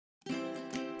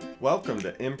Welcome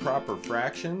to Improper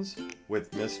Fractions with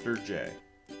Mr. J.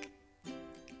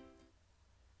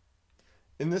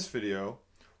 In this video,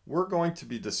 we're going to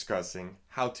be discussing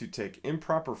how to take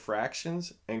improper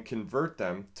fractions and convert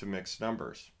them to mixed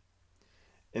numbers.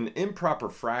 An improper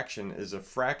fraction is a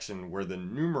fraction where the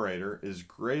numerator is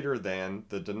greater than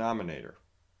the denominator.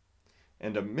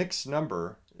 And a mixed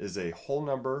number is a whole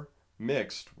number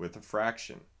mixed with a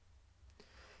fraction.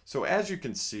 So as you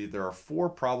can see, there are 4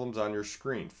 problems on your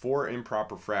screen, 4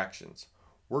 improper fractions.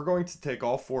 We're going to take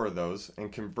all 4 of those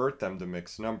and convert them to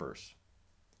mixed numbers.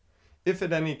 If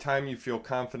at any time you feel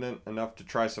confident enough to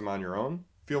try some on your own,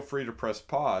 feel free to press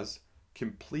pause,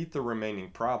 complete the remaining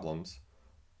problems,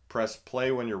 press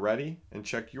play when you're ready, and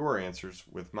check your answers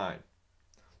with mine.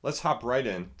 Let's hop right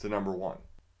in to number 1.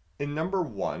 In number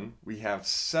 1, we have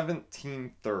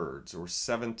 17 thirds, or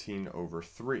 17 over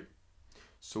 3.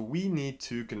 So we need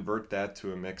to convert that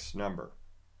to a mixed number.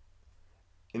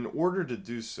 In order to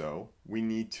do so, we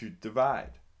need to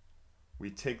divide.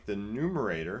 We take the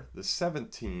numerator, the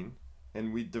 17,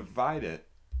 and we divide it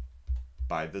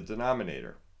by the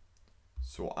denominator.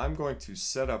 So I'm going to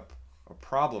set up a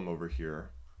problem over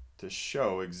here to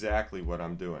show exactly what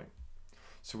I'm doing.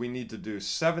 So we need to do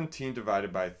 17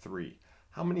 divided by 3.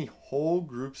 How many whole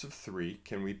groups of 3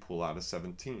 can we pull out of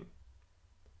 17?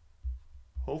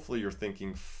 Hopefully you're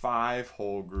thinking 5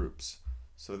 whole groups.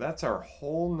 So that's our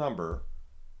whole number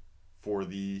for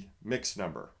the mixed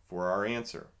number, for our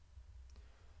answer.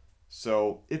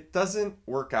 So it doesn't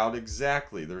work out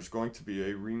exactly. There's going to be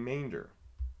a remainder.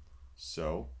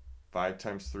 So 5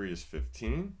 times 3 is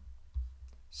 15.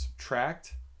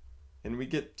 Subtract, and we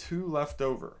get 2 left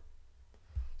over.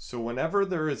 So whenever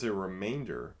there is a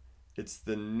remainder, it's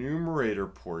the numerator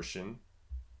portion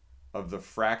of the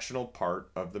fractional part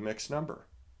of the mixed number.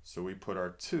 So we put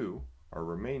our 2, our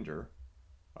remainder,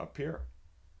 up here.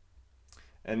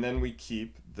 And then we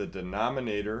keep the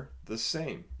denominator the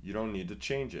same. You don't need to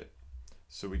change it.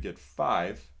 So we get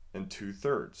 5 and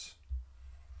 2/3.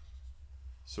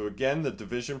 So again, the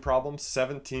division problem,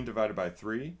 17 divided by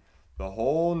 3. The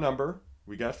whole number,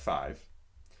 we got 5.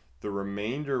 The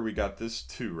remainder, we got this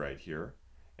 2 right here.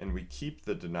 And we keep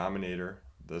the denominator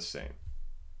the same.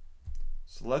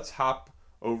 So let's hop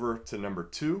over to number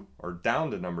 2, or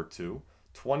down to number 2,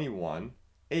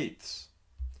 21/8.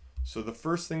 So the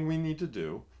first thing we need to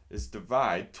do is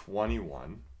divide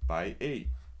 21 by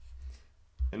 8.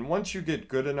 And once you get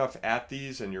good enough at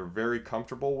these and you're very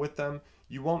comfortable with them,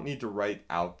 you won't need to write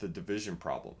out the division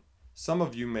problem. Some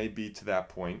of you may be to that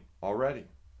point already.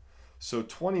 So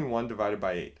 21 divided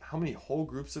by 8. How many whole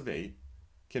groups of 8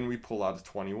 can we pull out of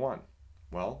 21?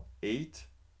 Well, 8,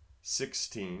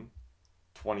 16,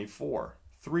 24.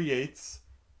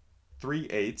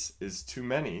 3/8 is too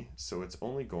many, so it's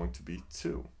only going to be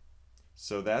 2.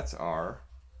 So that's our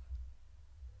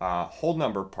whole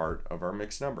number part of our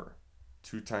mixed number.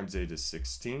 2 times 8 is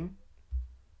 16.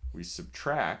 We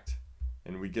subtract,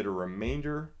 and we get a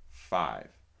remainder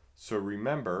 5. So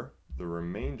remember, the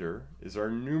remainder is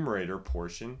our numerator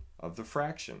portion of the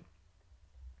fraction.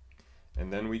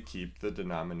 And then we keep the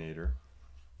denominator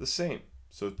the same.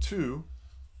 So 2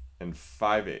 and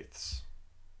 5/8.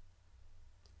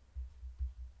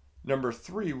 Number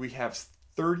 3, we have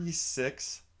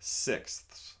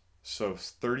 36/6. So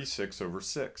 36 over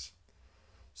 6.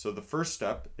 So the first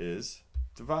step is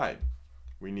divide.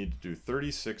 We need to do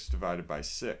 36 divided by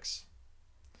 6.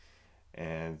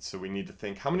 And so we need to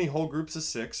think, how many whole groups of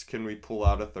 6 can we pull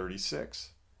out of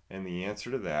 36? And the answer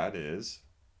to that is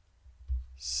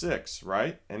 6,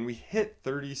 right? And we hit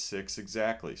 36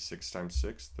 exactly. 6 times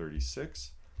 6,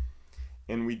 36.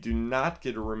 And we do not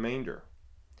get a remainder.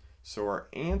 So our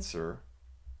answer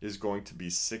is going to be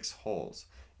 6 wholes.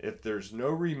 If there's no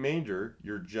remainder,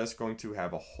 you're just going to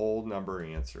have a whole number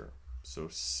answer. So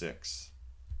 6.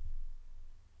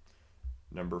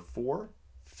 Number 4,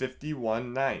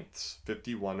 51/9.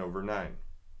 51 over 9.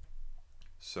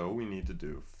 So we need to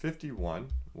do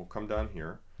 51, we'll come down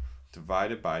here,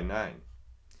 divided by 9.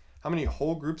 How many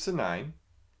whole groups of 9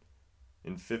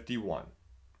 in 51?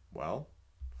 Well,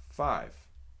 5.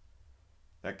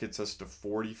 That gets us to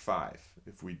 45.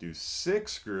 If we do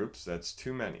 6 groups, that's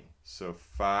too many. So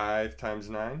 5 times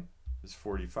 9 is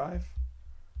 45.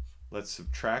 Let's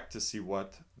subtract to see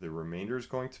what the remainder is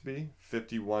going to be.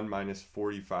 51 minus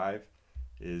 45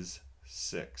 is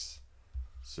 6.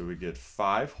 So we get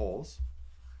 5 wholes.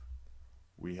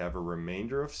 We have a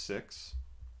remainder of 6.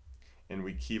 And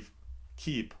we keep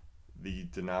the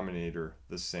denominator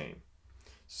the same.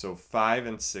 So 5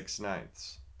 and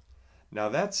 6/9. Now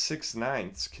that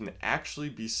 6/9 can actually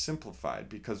be simplified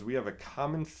because we have a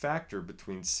common factor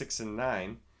between 6 and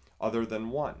 9 other than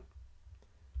 1.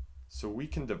 So we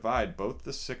can divide both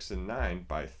the 6 and 9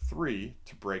 by 3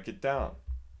 to break it down.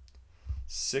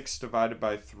 6 divided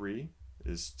by 3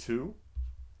 is 2,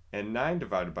 and 9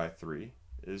 divided by 3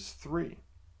 is 3.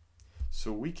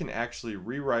 So we can actually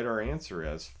rewrite our answer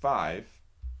as 5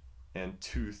 and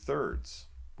 2/3.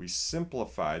 We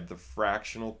simplified the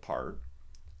fractional part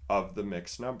of the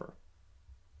mixed number.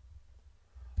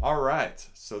 All right,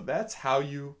 so that's how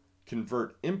you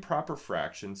convert improper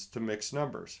fractions to mixed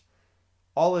numbers.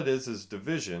 All it is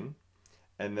division,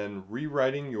 and then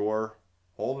rewriting your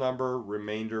whole number,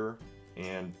 remainder,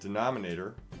 and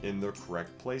denominator in the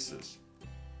correct places.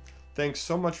 Thanks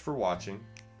so much for watching.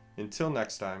 Until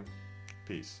next time,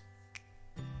 peace.